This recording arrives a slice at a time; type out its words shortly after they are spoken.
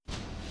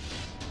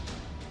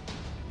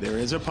There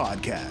is a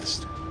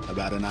podcast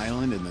about an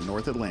island in the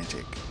North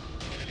Atlantic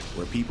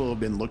where people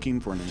have been looking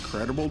for an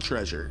incredible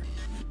treasure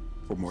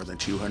for more than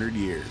 200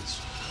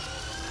 years.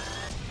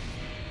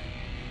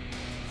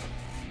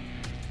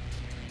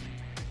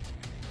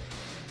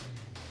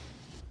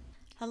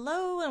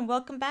 Hello and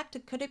welcome back to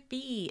Could It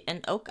Be,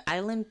 an Oak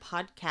Island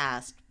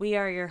podcast. We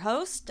are your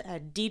hosts,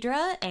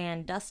 Deidre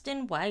and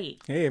Dustin White.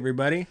 Hey,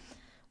 everybody.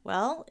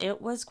 Well,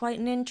 it was quite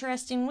an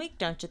interesting week,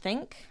 don't you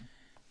think?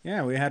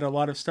 Yeah, we had a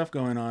lot of stuff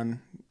going on.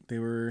 They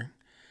were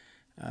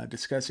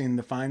discussing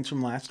the finds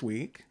from last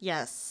week.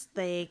 Yes,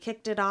 they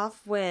kicked it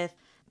off with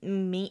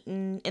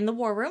meeting in the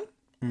war room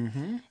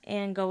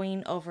and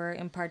going over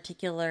in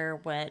particular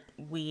what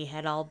we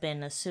had all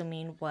been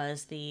assuming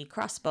was the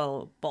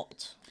crossbow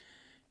bolt.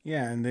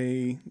 Yeah, and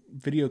they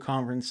video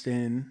conferenced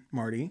in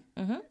Marty,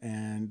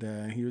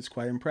 and he was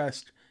quite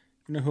impressed.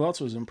 You know who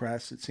else was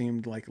impressed? It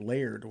seemed like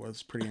Laird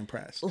was pretty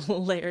impressed.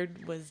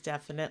 Laird was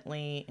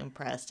definitely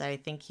impressed. I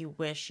think he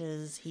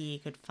wishes he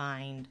could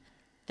find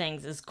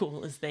things as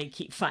cool as they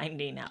keep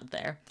finding out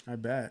there. I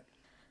bet.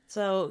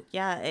 So,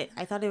 yeah,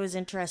 I thought it was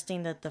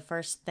interesting that the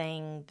first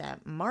thing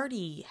that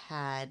Marty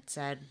had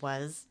said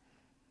was,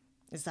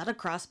 is that a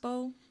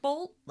crossbow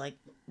bolt? Like,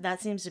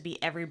 that seems to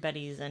be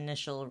everybody's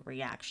initial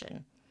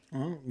reaction.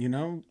 Well, you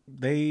know,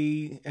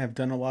 they have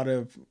done a lot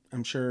of,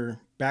 I'm sure,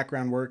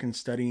 background work and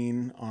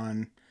studying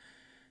on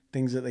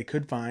things that they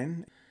could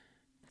find.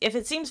 If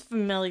it seems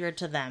familiar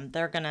to them,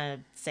 they're going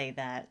to say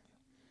that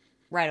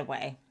right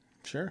away.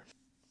 Sure.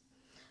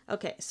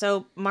 Okay,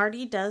 so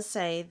Marty does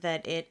say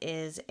that it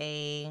is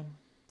a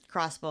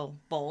crossbow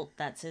bolt.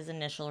 That's his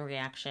initial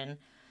reaction.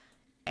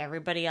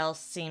 Everybody else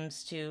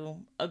seems to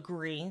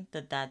agree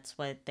that that's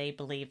what they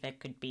believe it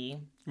could be.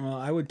 Well,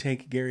 I would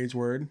take Gary's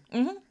word.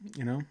 You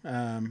know,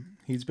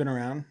 he's been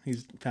around.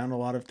 He's found a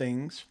lot of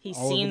things. He's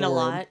all over seen the a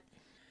world. lot.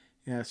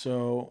 Yeah,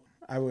 so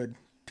I would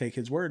take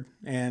his word.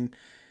 And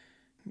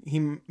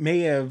he may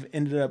have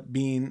ended up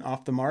being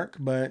off the mark,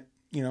 but,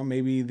 you know,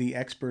 maybe the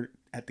expert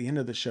at the end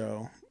of the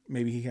show,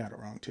 maybe he got it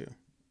wrong too.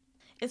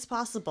 It's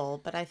possible,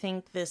 but I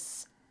think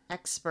this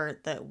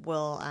expert that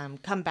will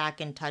come back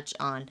and touch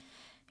on,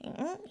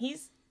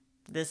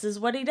 this is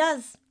what he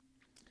does,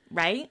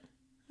 right?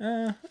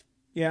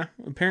 Yeah,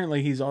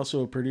 apparently he's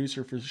also a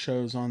producer for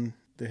shows on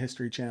the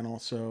History Channel,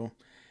 so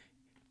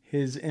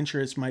his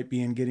interest might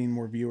be in getting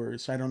more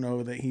viewers. I don't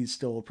know that he's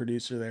still a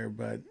producer there,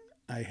 but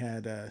I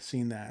had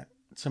seen that.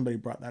 Somebody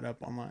brought that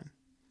up online.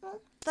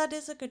 Well, that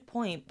is a good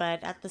point,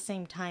 but at the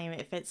same time,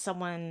 if it's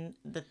someone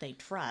that they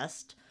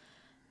trust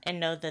and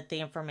know that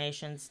the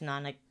information's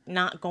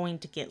not going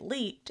to get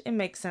leaked, it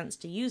makes sense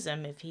to use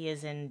him if he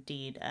is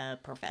indeed a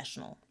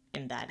professional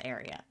in that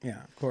area.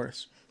 Yeah, of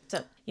course.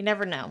 So, you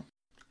never know.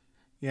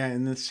 Yeah,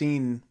 in this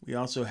scene, we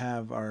also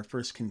have our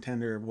first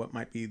contender of what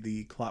might be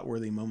the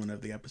clot-worthy moment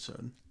of the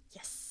episode.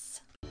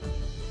 Yes.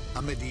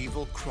 A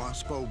medieval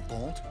crossbow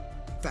bolt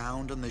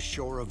found on the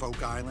shore of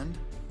Oak Island?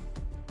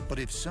 But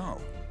if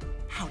so,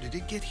 how did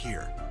it get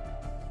here?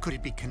 Could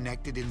it be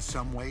connected in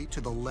some way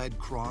to the lead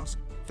cross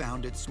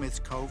found at Smith's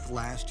Cove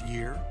last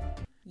year?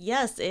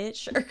 Yes, it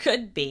sure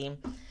could be.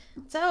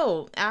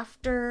 So,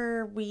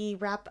 after we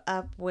wrap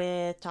up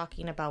with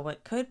talking about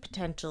what could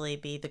potentially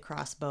be the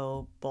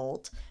crossbow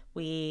bolt,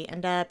 we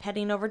end up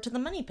heading over to the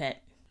money pit.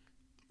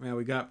 Yeah,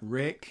 we got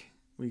Rick,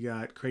 we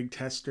got Craig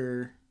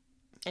Tester.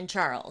 And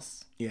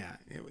Charles. Yeah,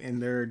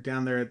 and they're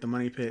down there at the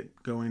money pit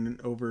going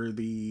over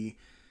the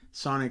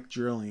sonic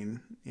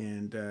drilling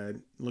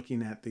and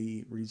looking at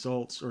the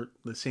results or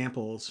the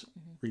samples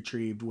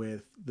retrieved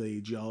with the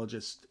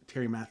geologist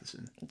Terry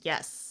Matheson.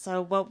 Yes.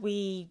 So what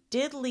we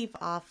did leave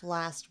off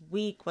last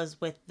week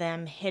was with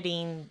them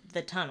hitting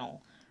the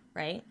tunnel,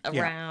 right?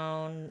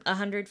 Around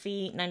 100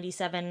 feet,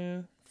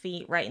 97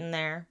 feet, right in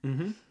there.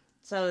 Mm-hmm.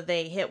 So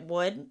they hit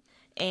wood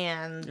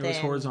and it was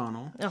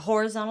horizontal. A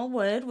horizontal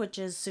wood, which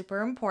is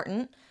super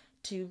important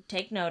to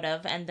take note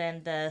of, and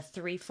then the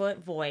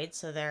 3-foot void,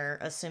 so they're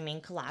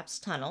assuming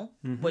collapsed tunnel,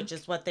 which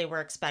is what they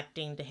were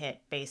expecting to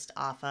hit based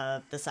off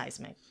of the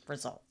seismic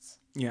results.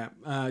 Yeah,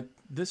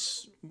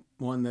 this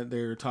one that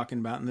they're talking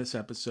about in this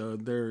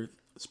episode, they're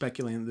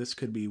speculating this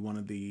could be one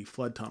of the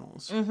flood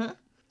tunnels. Mm-hmm.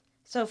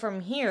 So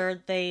from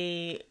here,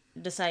 they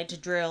decide to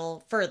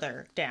drill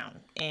further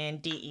down in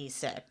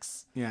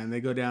DE6. Yeah, and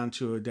they go down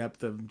to a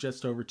depth of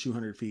just over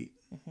 200 feet.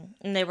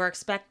 And they were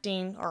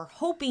expecting or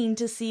hoping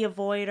to see a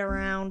void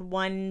around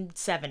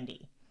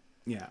 170.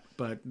 Yeah,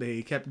 but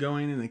they kept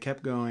going and they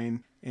kept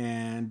going.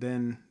 And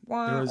then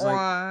there was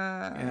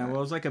it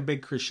was like a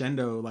big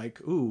crescendo,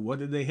 like, ooh, what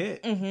did they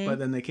hit? But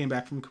then they came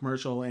back from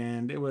commercial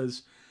and it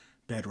was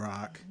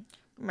bedrock.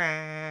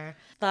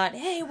 Thought,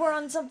 hey, we're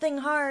on something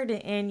hard.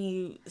 And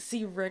you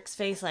see Rick's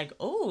face like,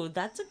 oh,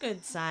 that's a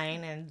good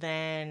sign. And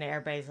then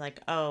everybody's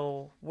like,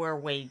 oh, we're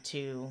way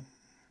too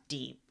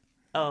deep.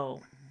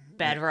 Oh,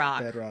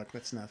 bedrock. Bedrock,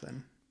 that's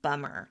nothing.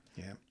 Bummer.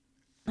 Yeah.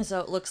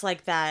 So it looks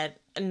like that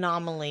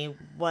anomaly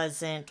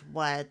wasn't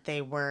what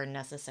they were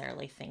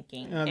necessarily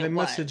thinking. They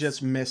must have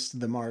just missed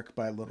the mark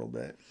by a little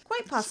bit.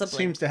 Quite possibly.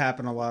 Seems to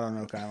happen a lot on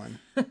Oak Island.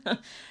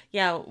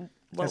 Yeah,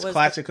 That's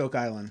classic Oak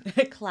Island.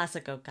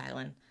 Classic Oak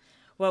Island.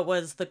 What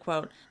was the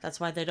quote? That's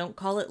why they don't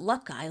call it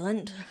Luck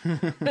Island.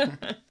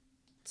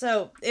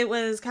 So it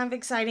was kind of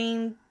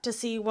exciting to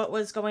see what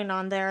was going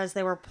on there as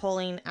they were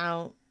pulling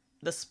out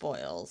the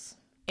spoils.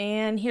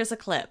 And here's a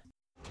clip.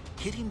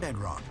 Hitting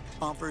bedrock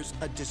offers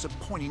a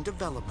disappointing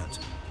development.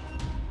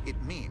 It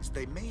means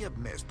they may have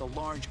missed the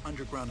large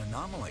underground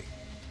anomaly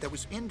that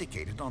was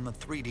indicated on the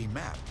 3D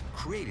map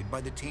created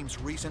by the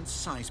team's recent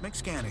seismic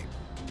scanning.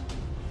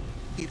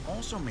 It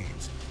also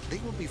means they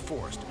will be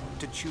forced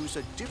to choose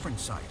a different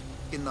site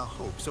in the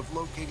hopes of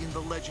locating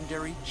the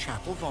legendary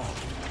Chapel Vault.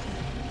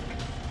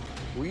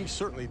 We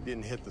certainly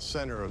didn't hit the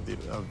center of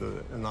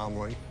the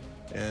anomaly,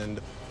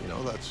 and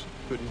that's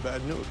good and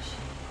bad news.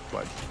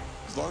 But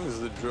as long as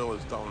the drill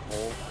is down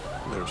hole,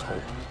 there's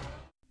hope.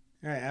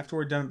 All right, after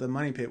we're done at the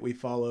Money Pit, we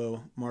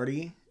follow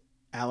Marty,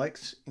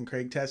 Alex, and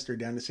Craig Tester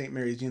down to St.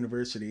 Mary's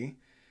University.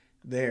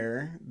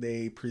 There,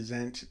 they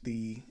present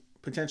the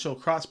potential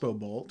crossbow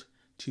bolt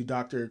to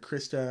Dr.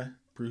 Krista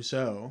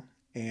Brousseau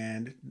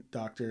and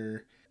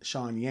Dr.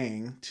 Sean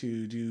Yang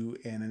to do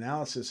an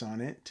analysis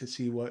on it to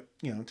see what,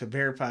 to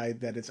verify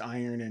that it's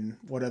iron and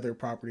what other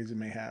properties it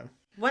may have.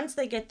 Once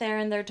they get there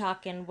and they're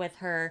talking with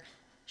her,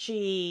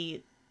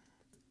 she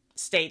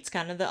states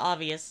kind of the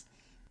obvious.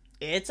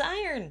 It's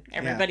iron.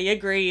 Everybody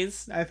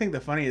agrees. I think the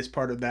funniest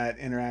part of that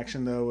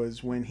interaction, though,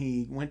 was when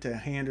he went to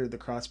hand her the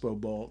crossbow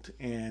bolt,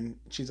 and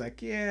she's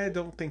like, yeah, I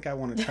don't think I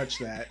want to touch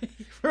that.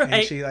 Right.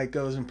 And she,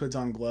 goes and puts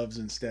on gloves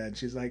instead.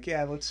 She's like,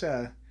 yeah, let's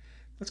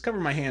cover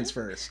my hands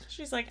first.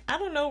 She's like, I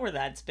don't know where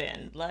that's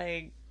been.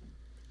 I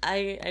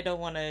don't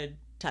want to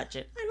touch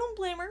it. I don't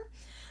blame her.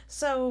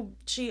 So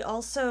she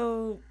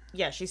also,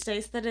 she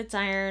states that it's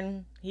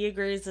iron. He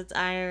agrees it's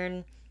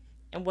iron.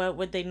 And what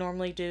would they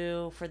normally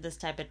do for this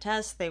type of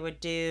test? They would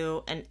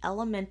do an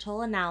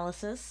elemental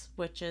analysis,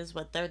 which is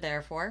what they're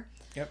there for.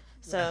 Yep.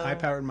 So a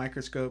high-powered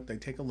microscope. They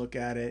take a look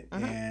at it,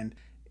 and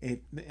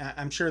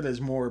I'm sure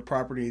there's more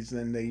properties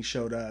than they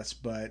showed us,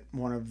 but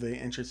one of the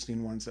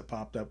interesting ones that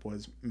popped up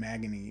was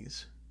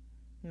manganese.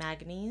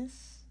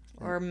 Manganese?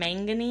 Or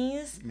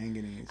manganese?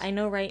 Manganese. I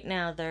know right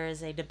now there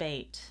is a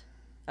debate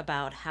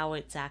about how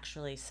it's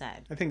actually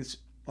said. I think it's...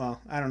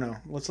 Well, I don't know.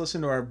 Let's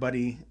listen to our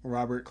buddy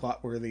Robert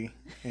Clotworthy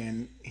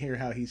and hear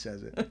how he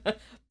says it.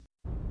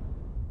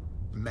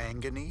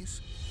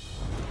 Manganese?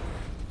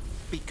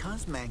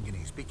 Because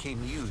manganese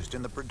became used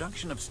in the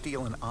production of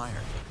steel and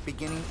iron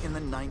beginning in the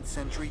 9th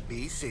century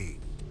BC.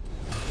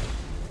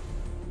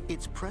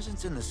 Its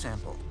presence in the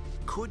sample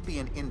could be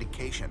an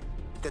indication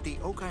that the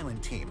Oak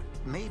Island team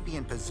may be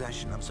in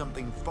possession of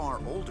something far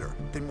older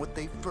than what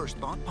they first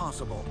thought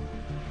possible.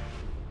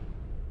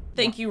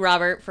 Thank you,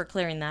 Robert, for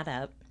clearing that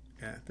up.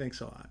 Yeah, thanks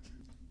a lot.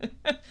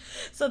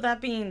 So that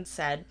being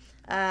said,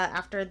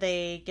 after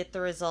they get the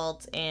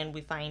results and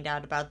we find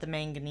out about the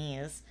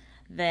manganese,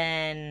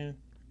 then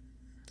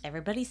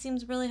everybody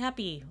seems really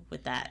happy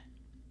with that.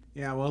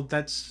 Yeah, well,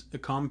 that's a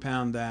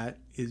compound that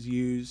is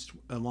used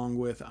along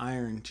with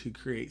iron to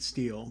create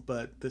steel,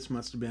 but this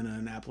must have been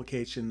an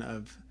application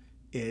of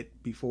it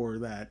before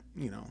that,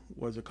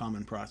 was a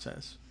common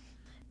process.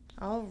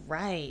 All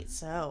right,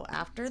 so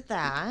after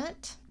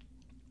that,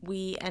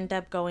 we end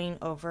up going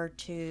over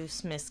to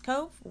Smith's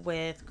Cove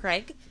with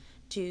Craig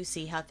to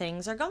see how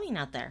things are going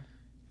out there.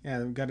 Yeah,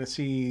 we've got to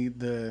see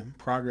the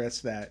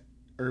progress that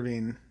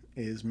Irving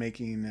is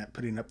making at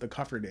putting up the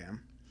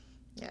cofferdam.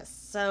 Yes,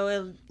 so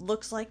it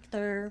looks like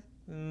they're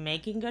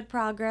making good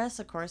progress.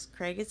 Of course,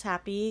 Craig is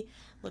happy.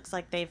 Looks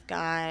like they've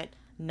got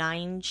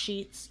 9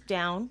 sheets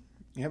down.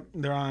 Yep,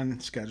 they're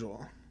on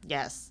schedule.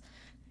 Yes.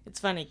 It's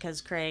funny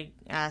because Craig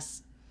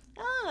asks,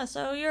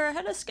 so you're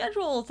ahead of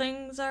schedule.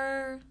 Things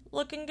are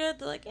looking good.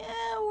 They're like,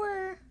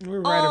 we're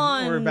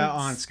about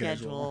on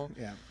schedule.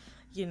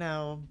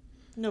 Yeah.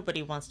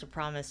 Nobody wants to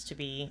promise to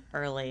be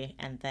early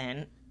and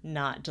then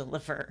not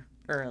deliver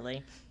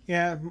early.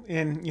 Yeah,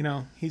 and,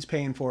 he's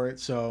paying for it,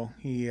 so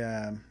he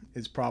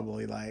is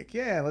probably like,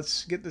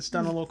 let's get this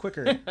done a little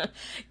quicker.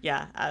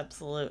 Yeah,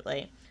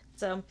 absolutely.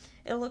 So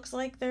it looks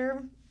like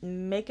they're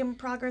making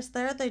progress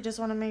there. They just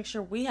want to make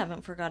sure we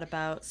haven't forgot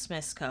about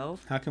Smith's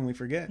Cove. How can we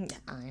forget?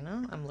 I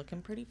know. I'm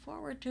looking pretty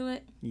forward to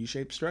it.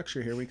 U-shaped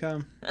structure. Here we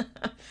come.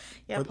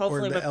 Yeah,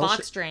 hopefully with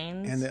box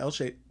drains. And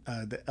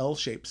the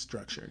L-shaped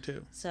structure,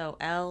 too. So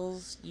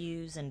L's,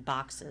 U's, and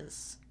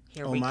boxes.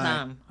 Here Oh we my.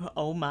 come.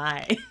 Oh,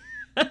 my.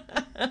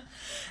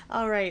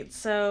 All right.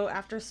 So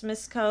after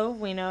Smith's Cove,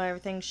 we know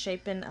everything's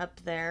shaping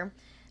up there.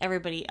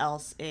 Everybody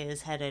else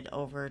is headed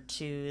over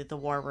to the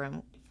war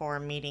room for a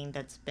meeting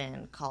that's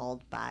been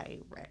called by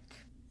Rick.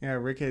 Yeah,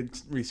 Rick had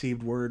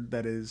received word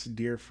that his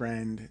dear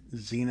friend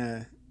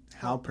Zena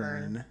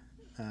Halpern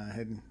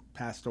had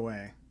passed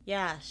away.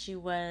 Yeah, she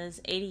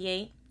was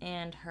 88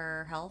 and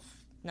her health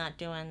not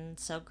doing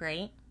so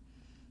great.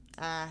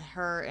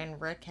 Her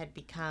and Rick had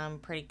become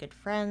pretty good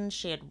friends.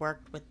 She had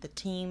worked with the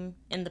team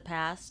in the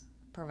past,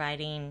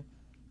 providing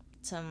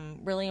some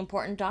really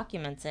important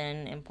documents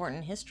and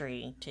important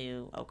history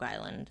to Oak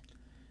Island.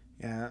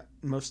 Yeah,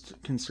 most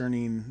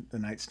concerning the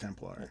Knights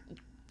Templar.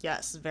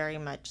 Yes, very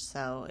much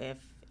so.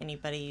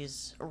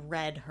 anybody's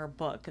read her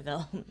book,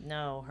 they'll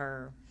know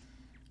her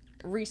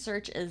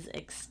research is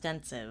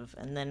extensive.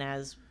 And then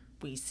as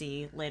we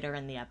see later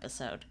in the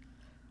episode,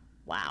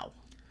 wow.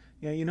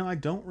 Yeah, I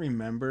don't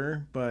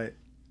remember, but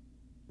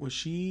was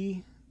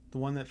she the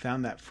one that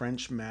found that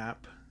French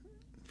map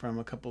from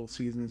a couple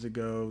seasons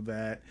ago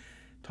that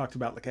talked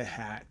about like a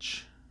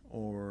hatch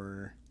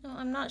or... No,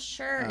 I'm not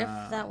sure if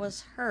that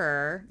was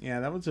her. Yeah,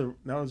 that was a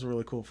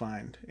really cool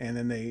find. And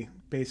then they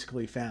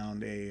basically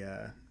found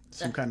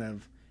some kind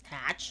of...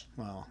 Hatch?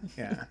 Well,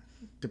 yeah,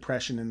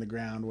 depression in the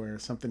ground where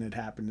something had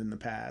happened in the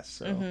past.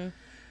 So,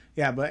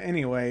 yeah, but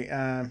anyway,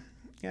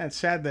 yeah, it's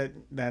sad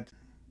that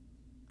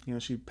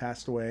she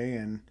passed away,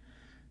 and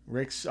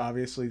Rick's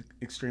obviously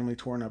extremely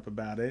torn up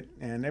about it,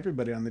 and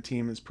everybody on the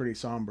team is pretty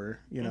somber.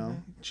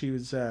 She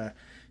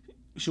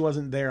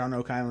wasn't there on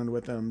Oak Island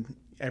with them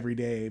every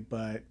day,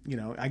 but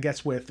I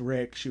guess with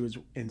Rick, she was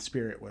in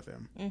spirit with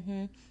him.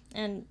 Mm-hmm.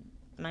 And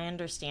my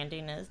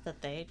understanding is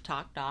that they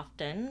talked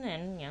often,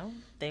 and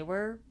they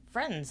were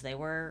friends. They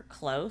were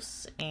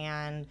close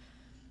and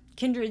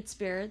kindred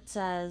spirits,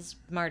 as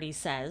Marty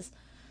says,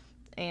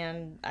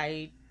 and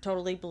I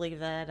totally believe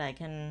that. I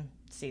can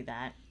see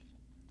that.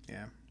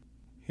 Yeah.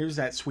 Here's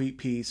that sweet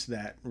piece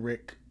that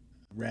Rick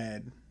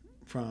read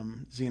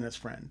from Xena's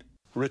friend.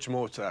 Rich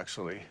Moats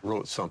actually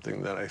wrote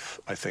something that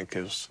I think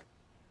is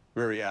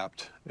very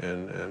apt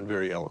and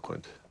very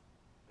eloquent.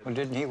 Well,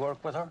 didn't he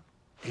work with her?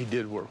 He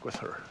did work with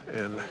her,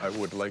 and I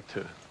would like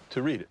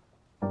to read it.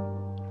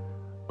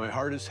 My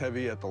heart is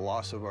heavy at the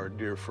loss of our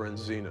dear friend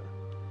Xena.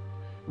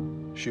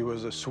 She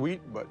was a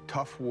sweet but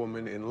tough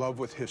woman in love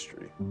with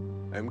history.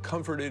 I am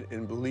comforted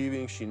in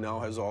believing she now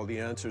has all the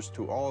answers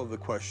to all of the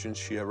questions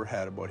she ever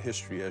had about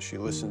history as she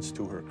listens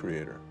to her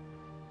creator.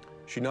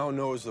 She now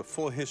knows the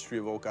full history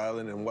of Oak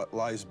Island and what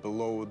lies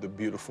below the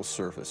beautiful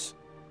surface.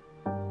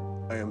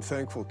 I am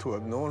thankful to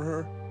have known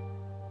her.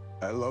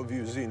 I love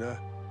you, Xena.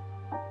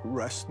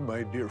 Rest,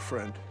 my dear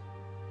friend.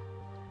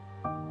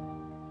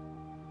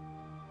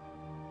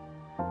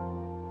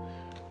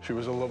 She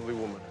was a lovely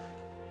woman.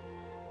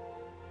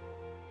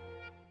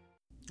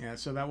 Yeah,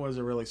 so that was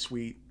a really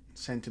sweet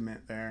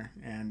sentiment there,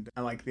 and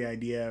I like the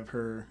idea of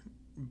her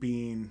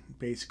being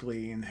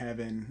basically in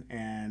heaven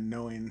and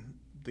knowing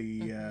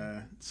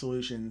the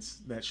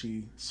solutions that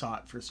she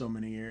sought for so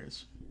many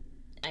years.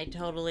 I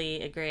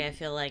totally agree. I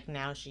feel like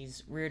now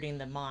she's rooting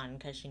them on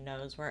because she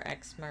knows where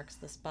X marks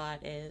the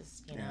spot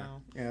is,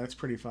 know. Yeah, that's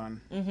pretty fun.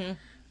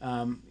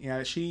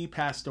 Yeah, she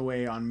passed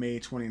away on May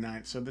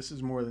 29th, so this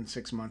is more than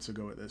 6 months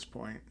ago at this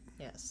point.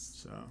 Yes.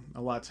 So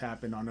a lot's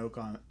happened on Oak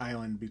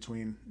Island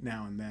between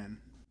now and then.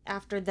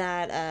 After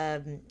that,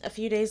 a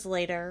few days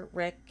later,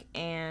 Rick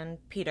and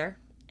Peter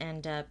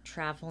end up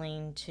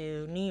traveling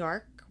to New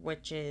York,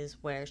 which is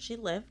where she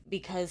lived,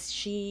 because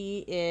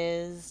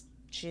she's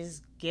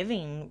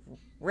giving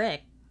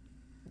Rick,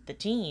 the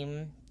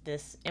team,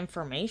 this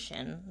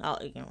information,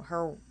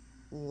 her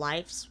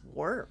life's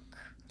work.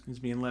 He's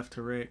being left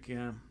to Rick,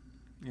 yeah.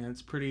 Yeah,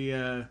 it's pretty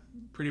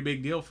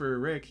big deal for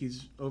Rick.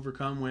 He's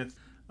overcome with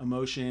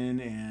emotion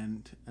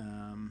and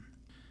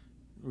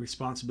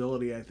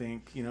responsibility, I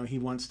think. He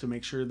wants to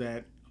make sure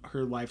that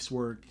her life's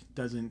work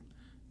doesn't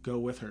go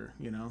with her,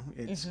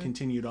 It's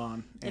continued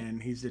on,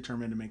 and he's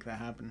determined to make that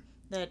happen.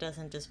 That it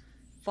doesn't just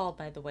fall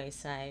by the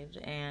wayside,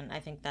 and I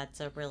think that's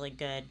a really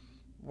good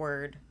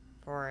word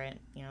for it.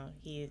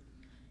 He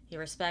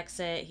respects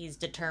it. He's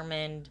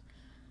determined.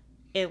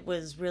 It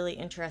was really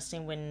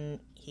interesting when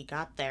he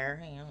got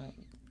there.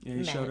 Yeah,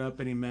 he showed up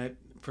and he met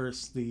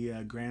first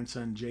the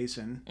grandson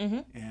Jason,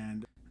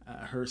 and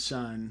her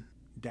son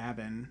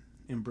Davin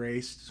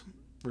embraced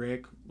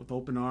Rick with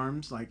open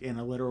arms, like in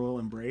a literal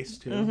embrace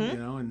too.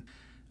 And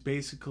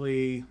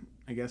basically,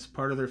 I guess,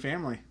 part of their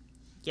family.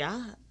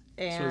 Yeah,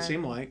 and so it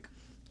seemed like.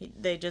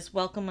 They just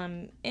welcome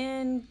him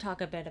in,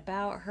 talk a bit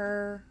about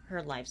her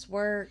life's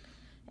work,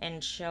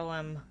 and show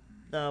him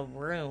the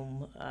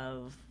room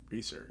of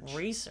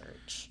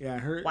research.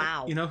 Yeah,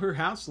 wow. Her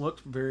house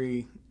looked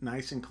very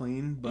nice and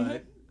clean,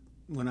 but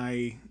when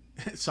I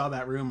saw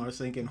that room, I was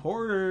thinking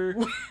hoarder,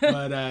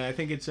 but I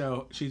think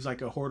she's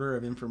like a hoarder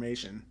of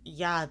information.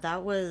 Yeah,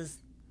 that was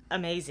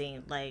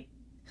amazing. Like,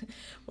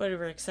 what did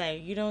Rick say?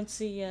 You don't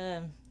see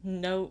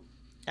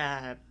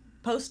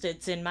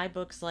Post-its in my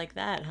books like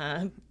that,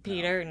 huh,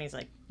 Peter? No. And he's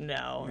like,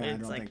 no. Yeah, I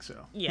don't think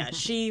so. Yeah,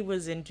 she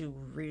was into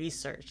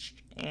research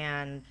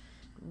and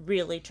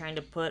really trying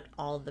to put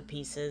all the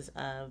pieces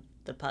of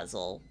the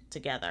puzzle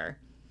together.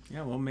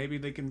 Yeah, well, maybe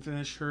they can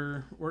finish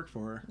her work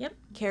for her. Yep,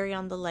 carry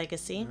on the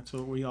legacy. That's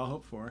what we all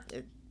hope for.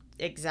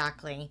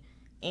 Exactly.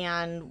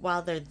 And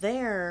while they're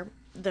there,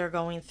 they're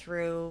going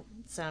through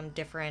some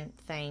different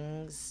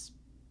things,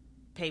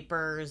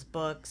 papers,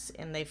 books,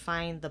 and they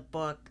find the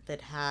book that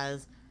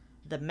has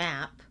the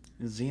map.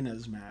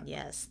 Xena's map.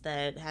 Yes,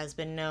 that has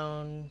been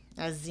known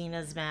as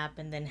Xena's map,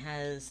 and then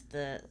has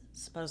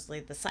supposedly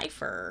the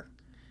cipher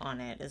on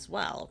it as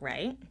well,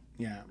 right?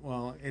 Yeah,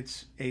 well,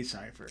 it's a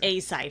cipher.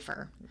 A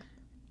cipher.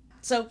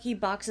 So he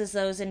boxes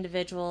those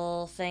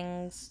individual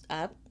things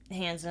up,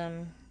 hands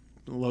them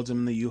loads them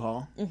in the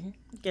U-Haul.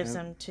 Gives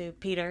them to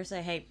Peter.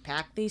 Say, hey,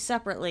 pack these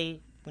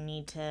separately. We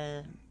need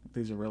to...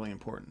 These are really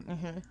important.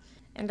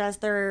 And as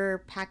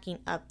they're packing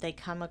up, they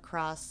come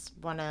across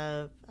one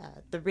of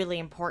the really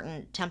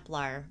important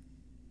Templar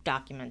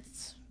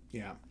documents.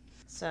 Yeah.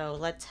 So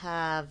let's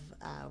have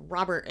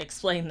Robert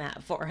explain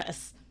that for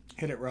us.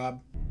 Hit it,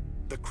 Rob.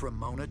 The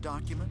Cremona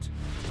document?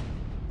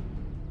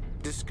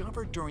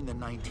 Discovered during the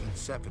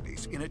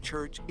 1970s in a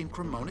church in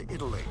Cremona,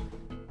 Italy.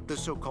 The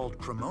so-called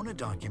Cremona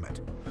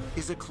document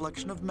is a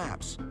collection of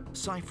maps,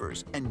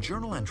 ciphers, and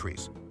journal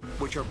entries,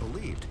 which are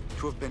believed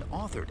to have been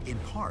authored in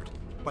part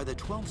by the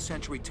 12th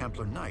century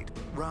Templar knight,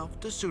 Ralph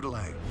de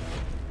Soudelay.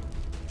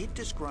 It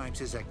describes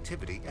his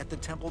activity at the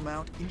Temple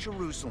Mount in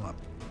Jerusalem,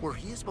 where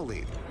he is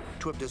believed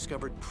to have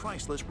discovered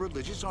priceless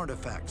religious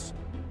artifacts,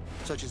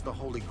 such as the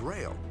Holy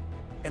Grail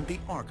and the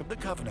Ark of the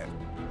Covenant.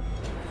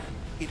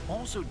 It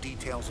also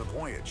details a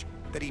voyage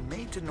that he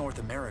made to North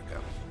America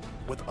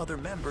with other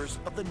members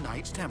of the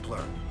Knights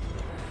Templar.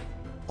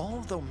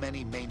 Although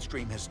many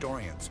mainstream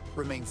historians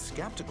remain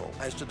skeptical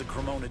as to the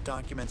Cremona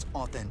document's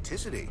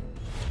authenticity,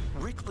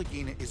 Rick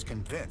Lagina is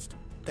convinced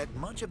that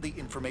much of the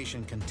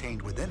information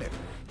contained within it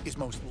is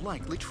most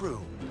likely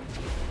true.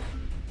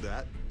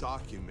 That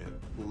document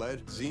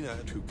led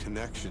Xena to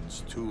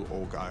connections to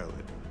Oak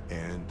Island,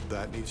 and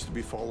that needs to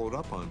be followed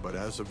up on. But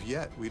as of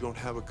yet, we don't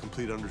have a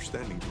complete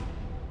understanding.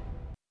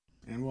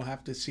 And we'll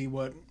have to see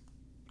what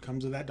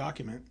comes of that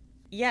document.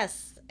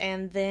 Yes,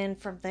 and then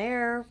from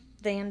there,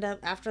 they end up,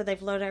 after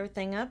they've loaded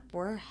everything up,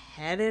 we're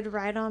headed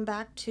right on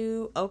back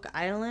to Oak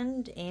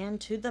Island and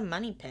to the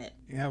Money Pit.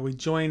 Yeah, we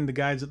joined the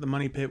guys at the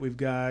Money Pit. We've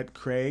got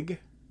Craig,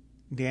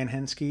 Dan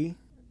Henske,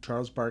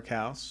 Charles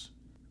Barkhouse,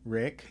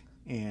 Rick,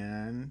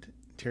 and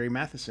Terry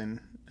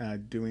Matheson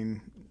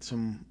doing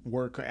some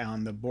work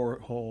on the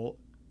borehole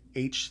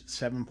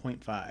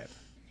H7.5.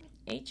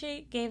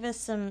 H8 gave us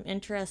some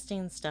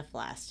interesting stuff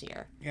last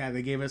year. Yeah,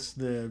 they gave us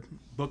the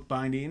book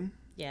binding,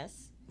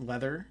 Yes.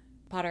 leather,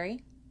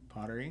 Pottery.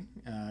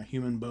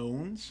 human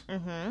bones.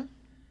 Mm-hmm.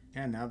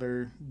 And now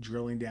they're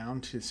drilling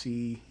down to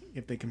see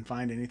if they can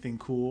find anything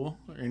cool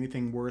or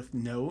anything worth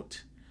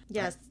note.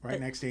 Yes. Right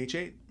next to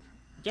H8.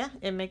 Yeah,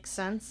 it makes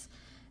sense.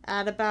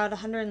 At about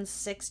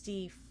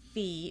 160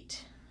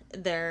 feet,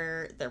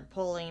 they're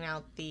pulling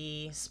out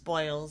the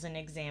spoils and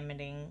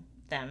examining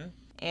them.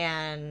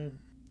 And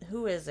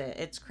who is it?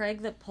 It's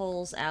Craig that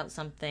pulls out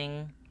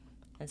something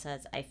and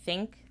says, I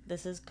think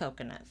this is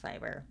coconut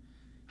fiber.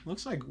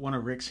 Looks like one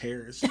of Rick's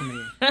hairs to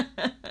me.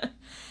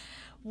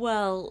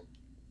 Well,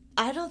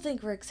 I don't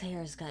think Rick's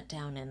hairs got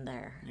down in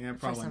there. Yeah,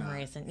 probably for some not.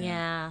 reason. Yeah.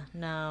 Yeah,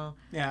 no.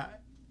 Yeah,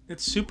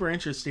 it's super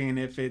interesting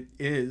if it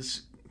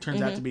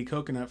turns out to be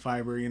coconut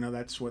fiber. You know,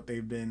 that's what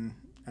they've been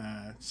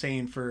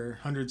saying for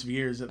hundreds of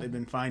years that they've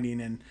been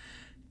finding. And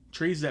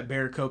trees that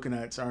bear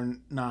coconuts are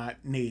not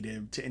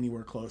native to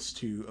anywhere close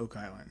to Oak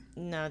Island.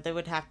 No, they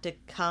would have to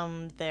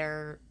come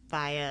there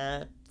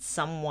via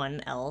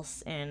someone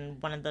else,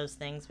 and one of those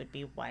things would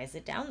be, why is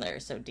it down there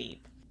so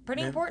deep?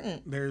 Pretty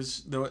important.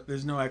 There's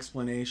no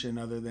explanation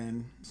other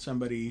than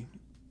somebody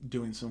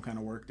doing some kind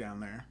of work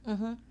down there.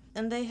 Mm-hmm.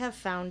 And they have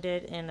found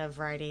it in a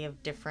variety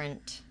of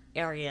different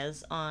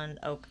areas on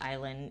Oak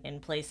Island, in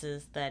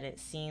places that it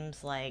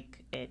seems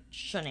like it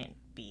shouldn't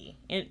be.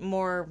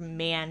 More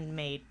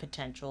man-made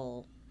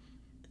potential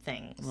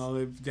things. Well,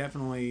 they've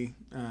definitely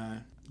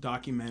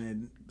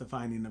documented the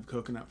finding of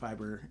coconut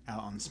fiber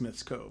out on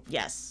Smith's Cove.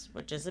 Yes,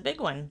 which is a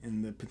big one.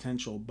 And the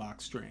potential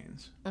box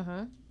drains.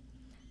 Mm-hmm.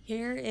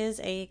 Here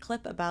is a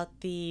clip about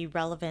the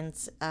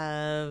relevance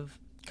of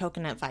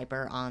coconut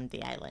fiber on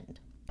the island.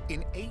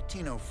 In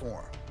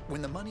 1804,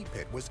 when the Money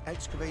Pit was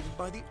excavated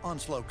by the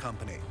Onslow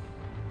Company,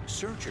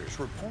 searchers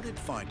reported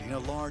finding a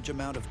large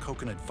amount of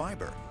coconut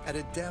fiber at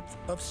a depth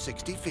of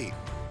 60 feet.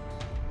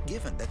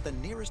 Given that the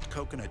nearest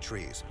coconut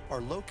trees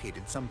are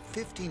located some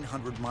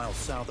 1,500 miles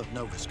south of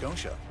Nova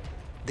Scotia,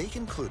 they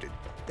concluded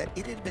that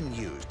it had been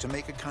used to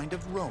make a kind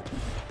of rope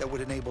that would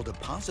enable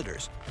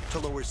depositors to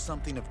lower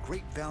something of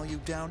great value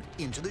down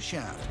into the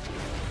shaft.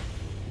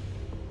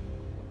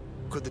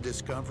 Could the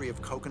discovery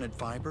of coconut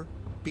fiber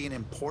be an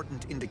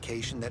important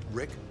indication that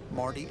Rick,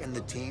 Marty, and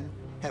the team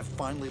have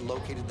finally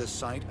located the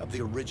site of the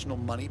original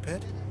Money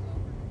Pit?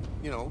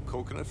 You know,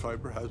 coconut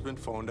fiber has been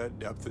found at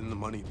depth in the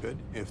Money Pit.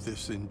 If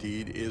this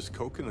indeed is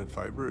coconut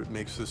fiber, it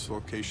makes this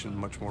location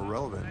much more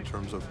relevant in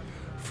terms of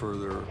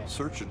further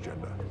search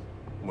agenda.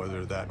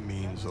 Whether that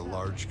means a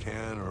large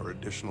can or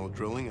additional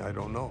drilling, I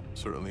don't know.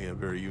 Certainly a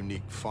very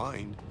unique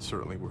find,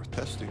 certainly worth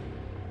testing.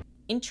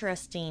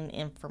 Interesting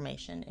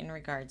information in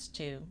regards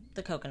to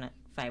the coconut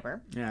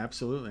fiber. Yeah,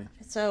 absolutely.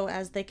 So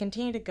as they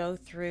continue to go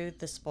through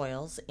the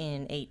spoils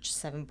in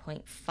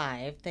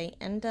H7.5, they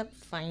end up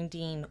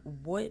finding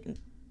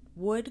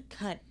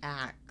wood-cut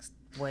axe.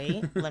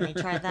 Wait, let me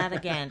try that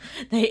again.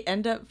 They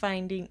end up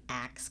finding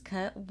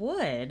axe-cut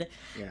wood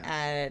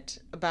at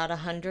about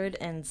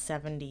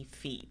 170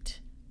 feet.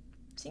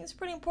 Seems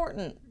pretty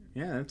important.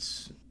 Yeah,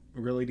 that's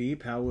really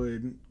deep. How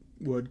would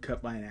wood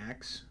cut by an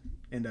axe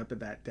end up at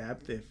that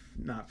depth if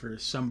not for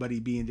somebody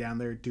being down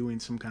there doing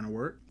some kind of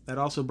work. That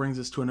also brings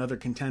us to another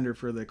contender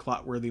for the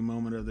clot-worthy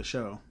moment of the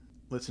show.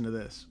 Listen to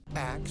this.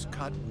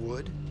 Axe-cut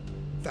wood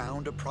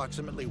found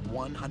approximately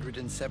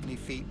 170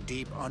 feet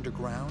deep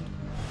underground,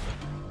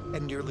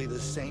 at nearly the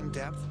same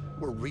depth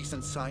where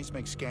recent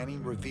seismic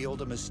scanning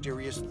revealed a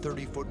mysterious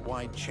 30-foot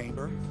wide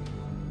chamber.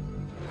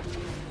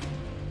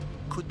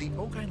 Could the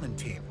Oak Island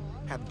team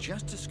have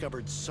just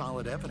discovered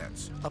solid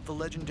evidence of the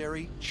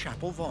legendary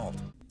Chapel Vault?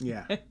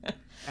 Yeah.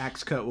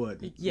 Axe-cut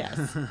wood.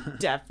 Yes,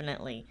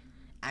 definitely.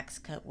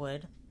 Axe-cut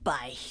wood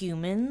by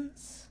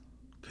humans?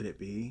 Could it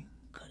be?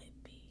 Could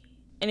it be?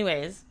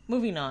 Anyways,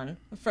 moving on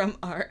from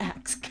our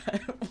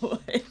axe-cut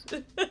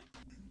wood.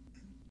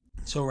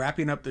 So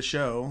wrapping up the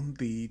show,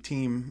 the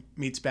team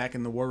meets back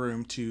in the war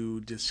room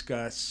to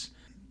discuss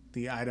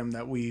the item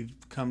that we've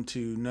come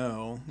to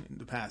know in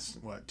the past,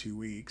 2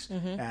 weeks,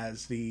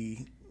 as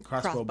the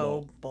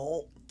crossbow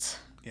bolt.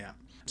 Yeah.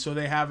 So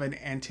they have an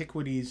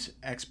antiquities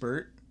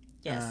expert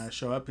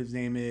show up. His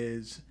name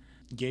is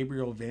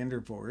Gabriel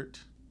Vandervoort.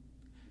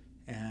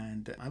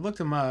 And I looked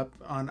him up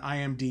on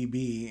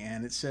IMDb,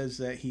 and it says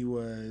that he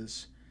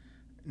was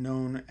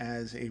known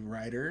as a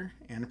writer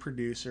and a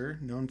producer,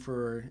 known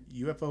for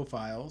UFO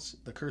Files,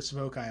 The Curse of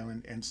Oak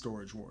Island, and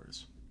Storage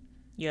Wars.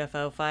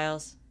 UFO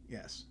Files?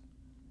 Yes.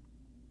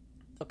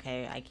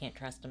 Okay, I can't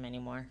trust him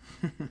anymore.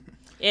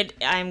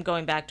 I'm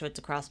going back to it's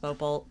a crossbow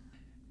bolt.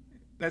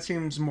 That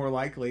seems more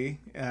likely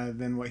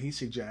than what he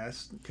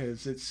suggests,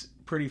 because it's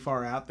pretty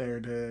far out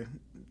there to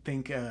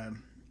think...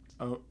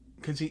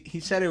 because he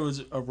said it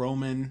was a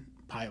Roman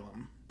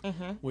pilum,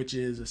 which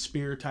is a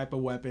spear type of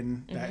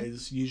weapon that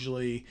is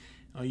usually...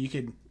 you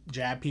could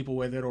jab people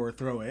with it or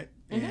throw it,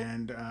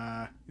 and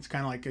it's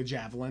kind of like a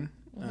javelin.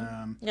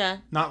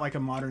 Not like a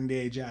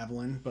modern-day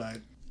javelin, but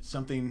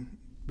something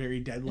very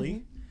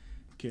deadly.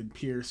 Could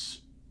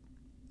pierce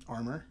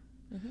armor.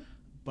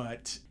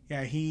 But,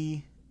 yeah,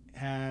 he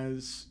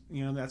has...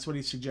 that's what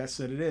he suggests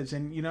that it is.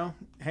 And,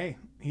 hey,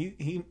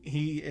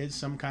 he is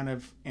some kind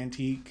of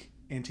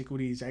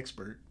antiquities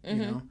expert, you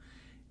know,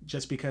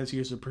 just because he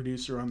was a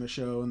producer on the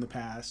show in the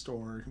past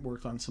or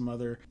worked on some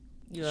other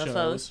UFOs.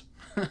 Shows,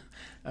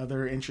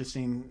 other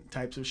interesting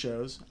types of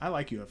shows. I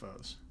like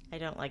UFOs. I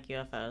don't like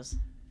UFOs.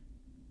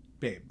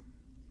 Babe.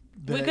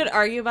 We could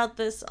argue about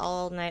this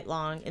all night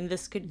long, and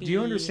this could be... Do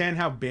you understand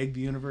how big the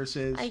universe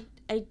is?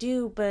 I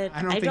do, but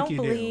I don't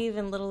believe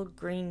in little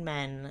green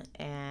men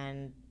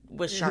and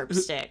with sharp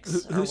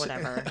sticks or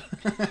whatever.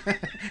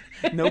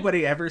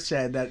 Nobody ever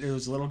said that it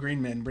was little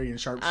green men bringing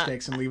sharp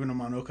sticks and leaving them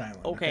on Oak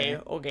Island.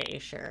 Okay,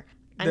 sure.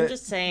 I'm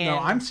just saying... No,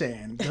 I'm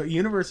saying the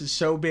universe is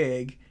so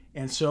big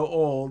and so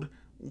old.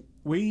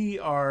 We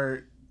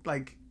are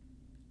like...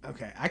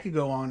 Okay, I could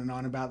go on and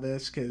on about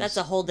this because... That's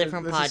a whole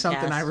different podcast. This is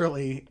something I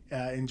really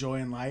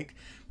enjoy and like.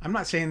 I'm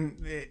not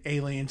saying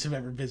aliens have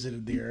ever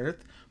visited the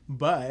Earth,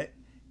 but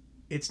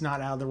it's not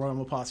out of the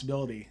realm of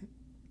possibility.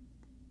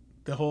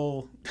 The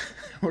whole...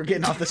 We're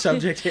getting off the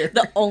subject here.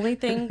 The only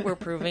thing we're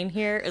proving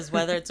here is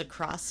whether it's a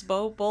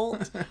crossbow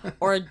bolt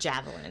or a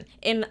javelin.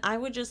 And I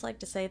would just like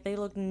to say they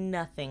look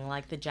nothing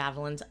like the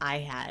javelins I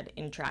had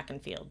in track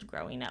and field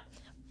growing up.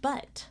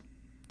 But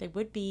they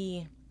would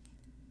be...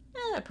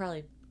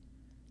 probably...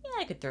 Yeah,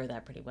 I could throw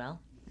that pretty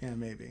well. Yeah,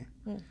 maybe.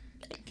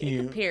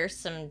 You could pierce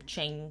some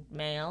chain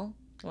mail.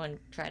 You want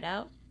to try it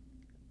out?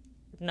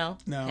 No?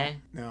 No. Okay.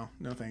 No,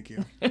 thank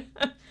you.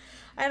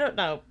 I don't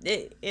know.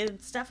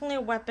 It's definitely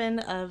a weapon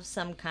of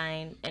some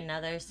kind. And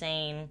now they're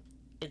saying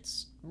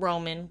it's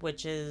Roman,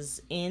 which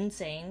is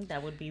insane.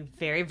 That would be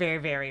very, very,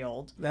 very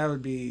old. That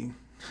would be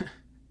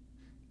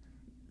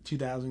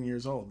 2,000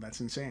 years old. That's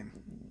insane.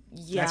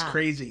 Yeah. That's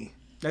crazy.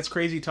 That's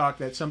crazy talk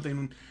that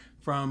something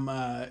from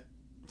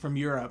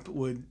Europe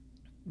would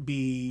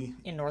be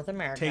in North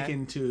America,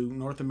 taken to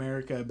North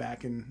America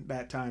back in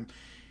that time.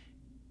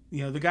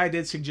 The guy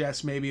did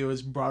suggest maybe it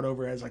was brought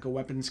over as like a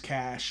weapons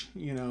cache,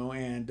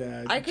 and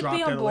I could dropped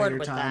be at on a board later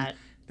with time.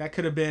 That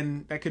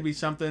could be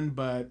something,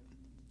 but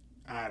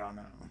I don't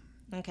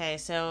know. Okay,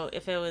 so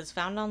if it was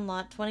found on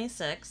Lot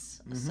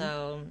 26,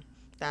 so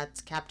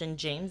that's Captain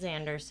James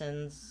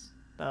Anderson's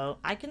boat.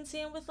 I can see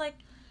him with like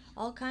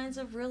all kinds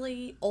of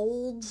really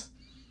old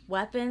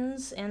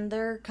weapons, and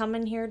they're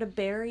coming here to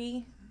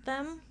bury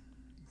them.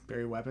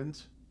 Bury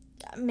weapons?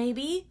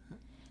 Maybe.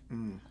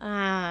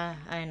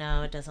 I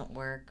know it doesn't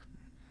work.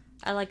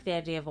 I like the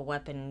idea of a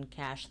weapon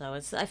cache, though.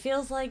 I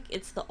feels like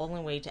it's the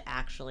only way to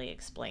actually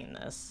explain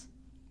this.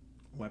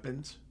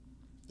 Weapons?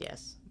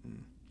 Yes.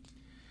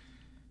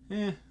 I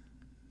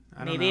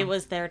don't Maybe know. it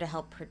was there to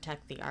help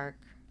protect the Ark.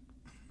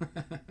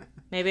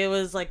 Maybe it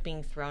was like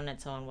being thrown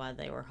at someone while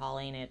they were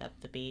hauling it up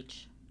the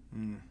beach.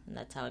 And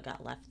that's how it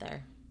got left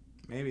there.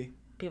 Maybe.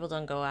 People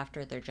don't go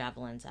after their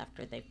javelins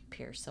after they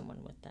pierce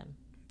someone with them.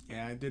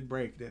 Yeah, it did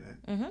break, didn't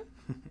it?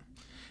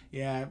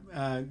 Yeah,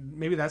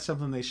 maybe that's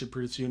something they should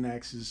pursue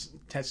next is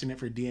testing it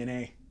for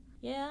DNA.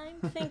 Yeah,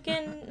 I'm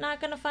thinking not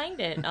going to find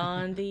it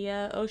on the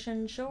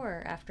ocean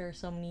shore after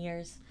so many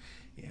years.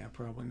 Yeah,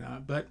 probably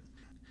not. But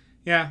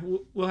Yeah,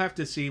 we'll have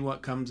to see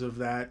what comes of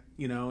that.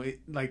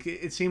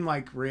 It seemed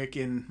like Rick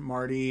and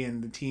Marty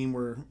and the team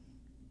were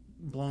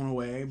blown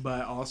away,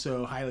 but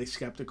also highly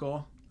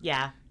skeptical.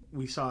 Yeah.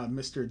 We saw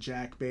Mr.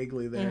 Jack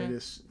Bagley there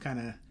just kind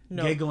of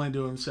No. giggling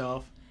to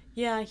himself.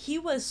 Yeah, he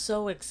was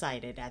so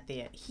excited at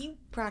the end. He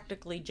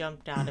practically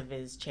jumped out of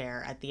his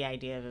chair at the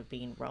idea of it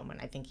being Roman.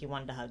 I think he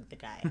wanted to hug the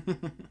guy.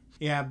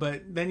 Yeah,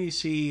 but then you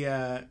see,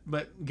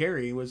 but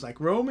Gary was like,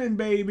 Roman,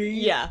 baby.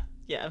 Yeah.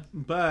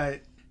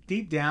 But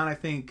deep down, I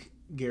think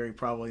Gary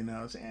probably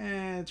knows,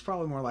 it's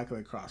probably more likely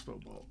a crossbow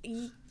bolt.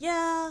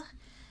 Yeah,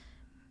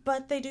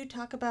 but they do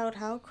talk about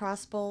how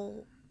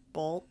crossbow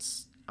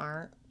bolts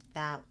aren't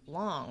that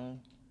long,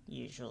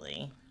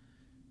 usually.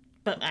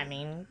 But, I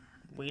mean,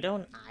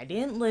 I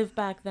didn't live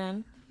back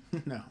then.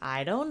 No.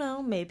 I don't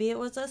know. Maybe it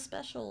was a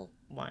special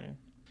one.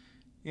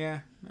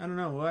 Yeah, I don't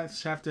know. We'll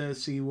just have to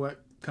see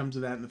what comes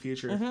of that in the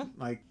future. Mm-hmm.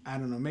 Like, I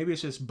don't know. Maybe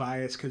it's just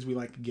bias because we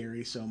like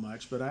Gary so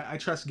much, but I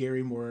trust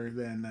Gary more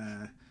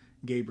than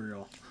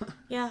Gabriel.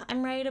 Yeah,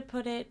 I'm ready to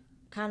put it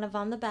kind of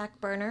on the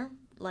back burner,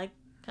 kind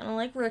of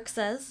like Rick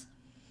says.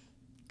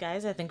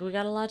 Guys, I think we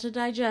got a lot to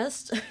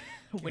digest.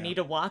 We need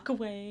to walk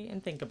away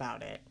and think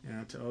about it.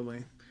 Yeah,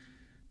 totally.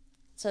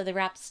 So they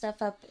wrap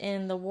stuff up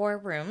in the war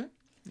room.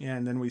 Yeah,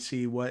 and then we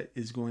see what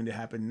is going to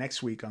happen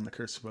next week on the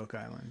Curse of Oak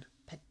Island.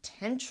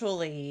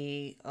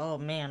 Potentially, oh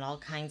man, all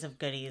kinds of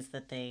goodies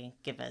that they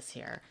give us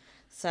here.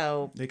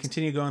 So They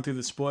continue going through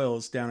the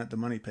spoils down at the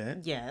money pit.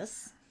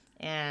 yes,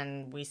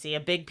 and we see a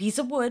big piece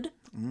of wood.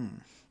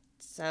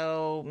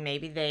 So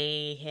maybe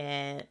they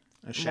hit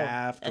A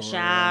shaft.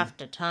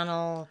 a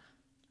tunnel,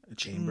 A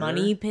chamber.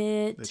 money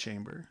pit, The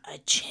chamber. a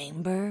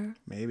chamber.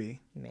 Maybe.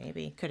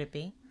 Maybe. Could it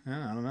be?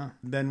 I don't know.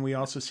 Then we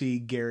also see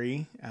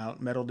Gary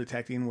out metal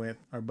detecting with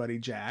our buddy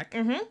Jack.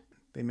 Mm-hmm.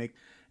 They make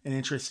an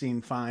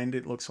interesting find,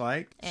 it looks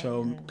like.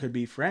 So could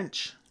be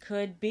French.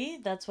 Could be.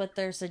 That's what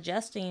they're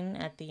suggesting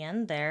at the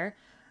end there.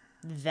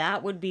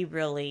 That would be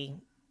really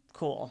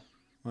cool.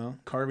 Well,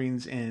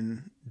 carvings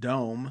in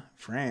Dome,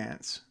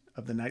 France,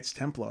 of the Knights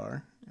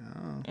Templar.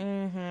 Oh.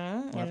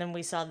 Mm-hmm. And then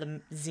we saw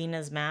the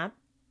Xena's map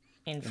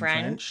in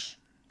French.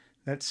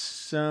 That's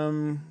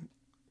some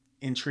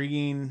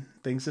intriguing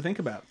things to think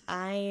about.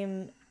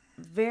 I'm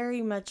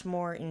very much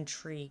more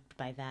intrigued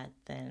by that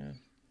than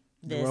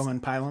The Roman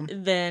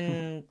Pilum.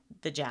 than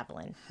the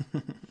javelin.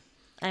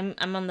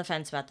 I'm on the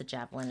fence about the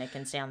javelin. It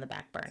can stay on the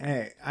back burner.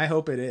 Hey, I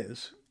hope it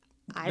is.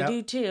 I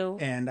do too.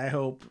 And I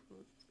hope,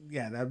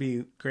 that'd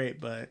be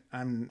great, but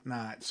I'm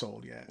not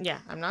sold yet. Yeah,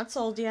 I'm not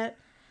sold yet,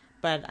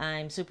 but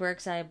I'm super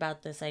excited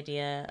about this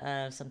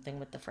idea of something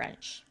with the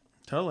French.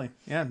 Totally.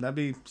 Yeah, that'd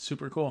be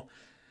super cool.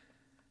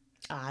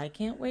 I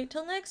can't wait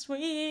till next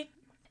week.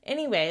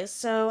 Anyways,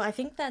 so I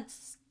think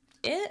that's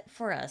it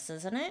for us,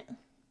 isn't it?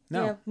 No.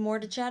 Do you have more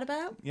to chat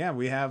about? Yeah,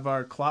 we have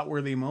our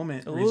Clotworthy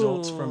moment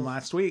results from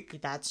last week.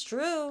 That's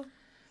true.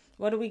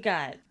 What do we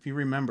got? If you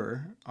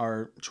remember,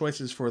 our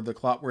choices for the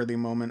Clotworthy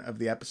moment of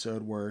the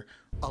episode were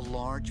A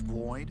large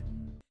void?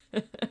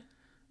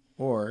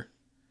 or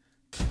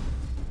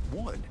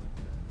Wood?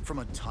 From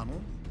a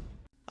tunnel?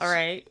 All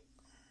right.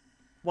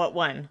 What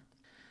one?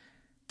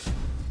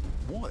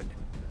 Wood?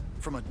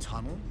 From a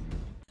tunnel?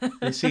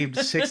 received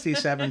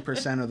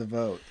 67% of the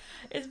vote.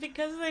 It's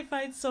because they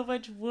find so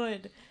much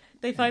wood.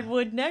 They find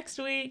wood next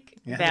week.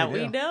 Yeah, that they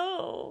we do.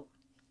 know.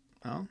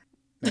 Well,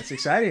 that's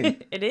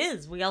exciting. It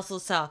is. We also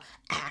saw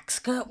axe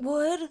cut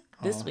wood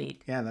this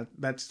week. Yeah,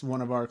 that's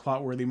one of our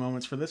Clotworthy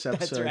moments for this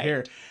episode right.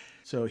 here.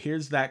 So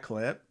here's that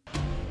clip.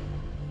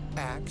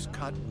 Axe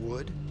cut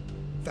wood?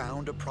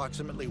 Found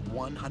approximately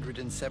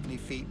 170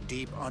 feet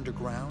deep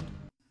underground?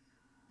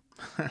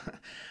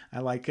 I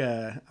like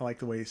the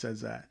way he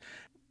says that.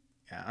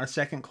 Yeah, our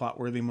second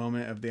Clotworthy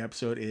moment of the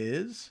episode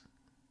is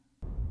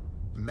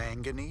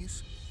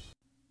Manganese?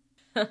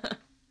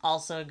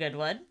 Also a good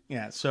one.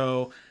 yeah.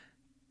 So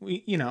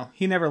he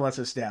never lets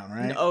us down,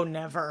 right? Oh,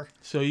 never.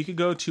 So you could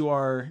go to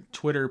our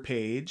Twitter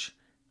page,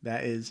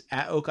 that is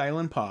at Oak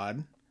Island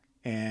Pod,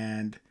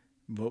 and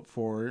vote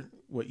for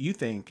what you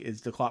think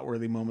is the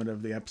Clotworthy moment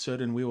of the episode,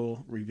 and we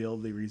will reveal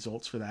the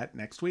results for that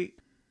next week.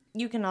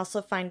 You can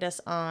also find us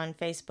on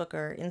Facebook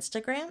or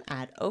Instagram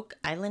at Oak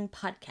Island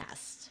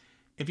Podcast.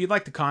 If you'd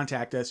like to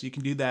contact us, you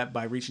can do that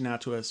by reaching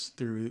out to us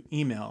through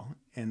email,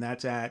 and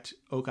that's at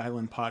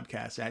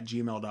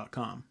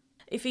oakislandpodcast@gmail.com.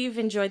 If you've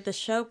enjoyed the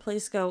show,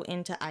 please go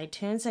into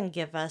iTunes and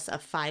give us a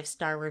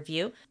 5-star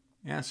review.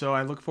 Yeah, so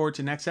I look forward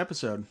to next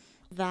episode.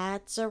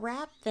 That's a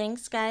wrap.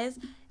 Thanks, guys.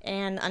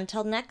 And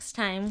until next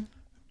time.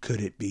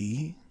 Could it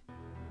be?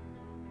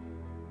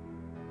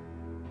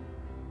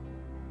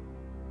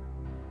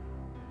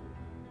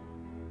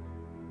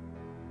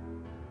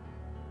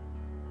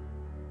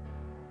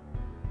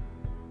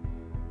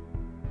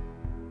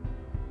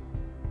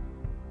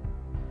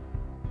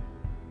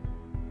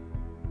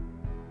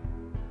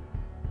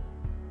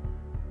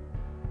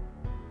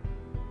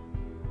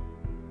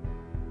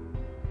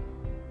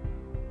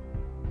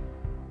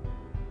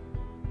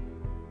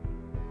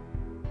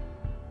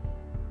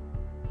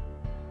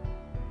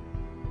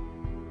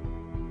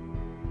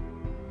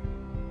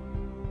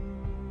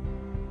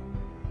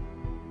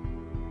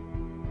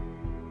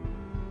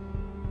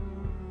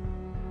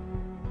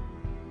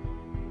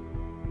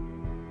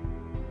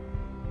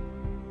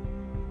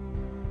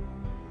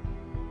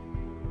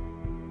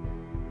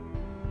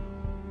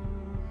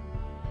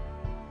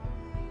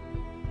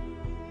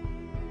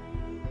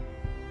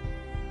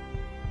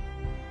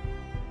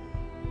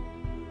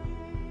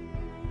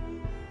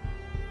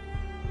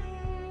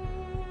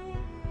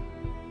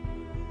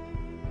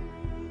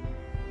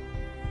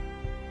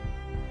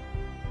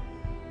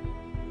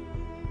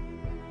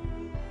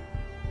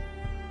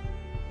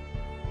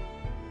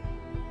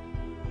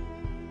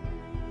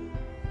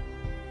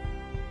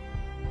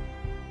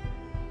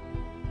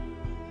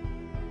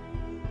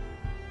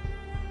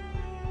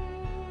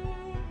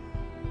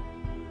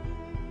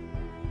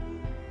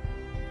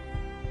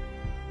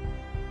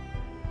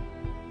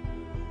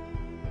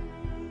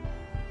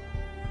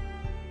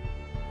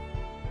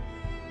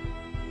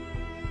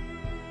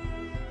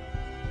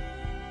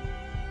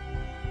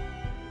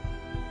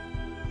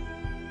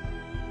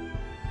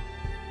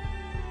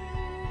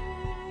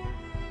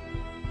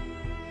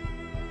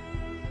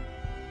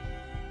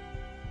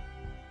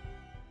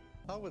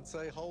 would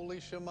say holy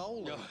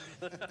shamoly.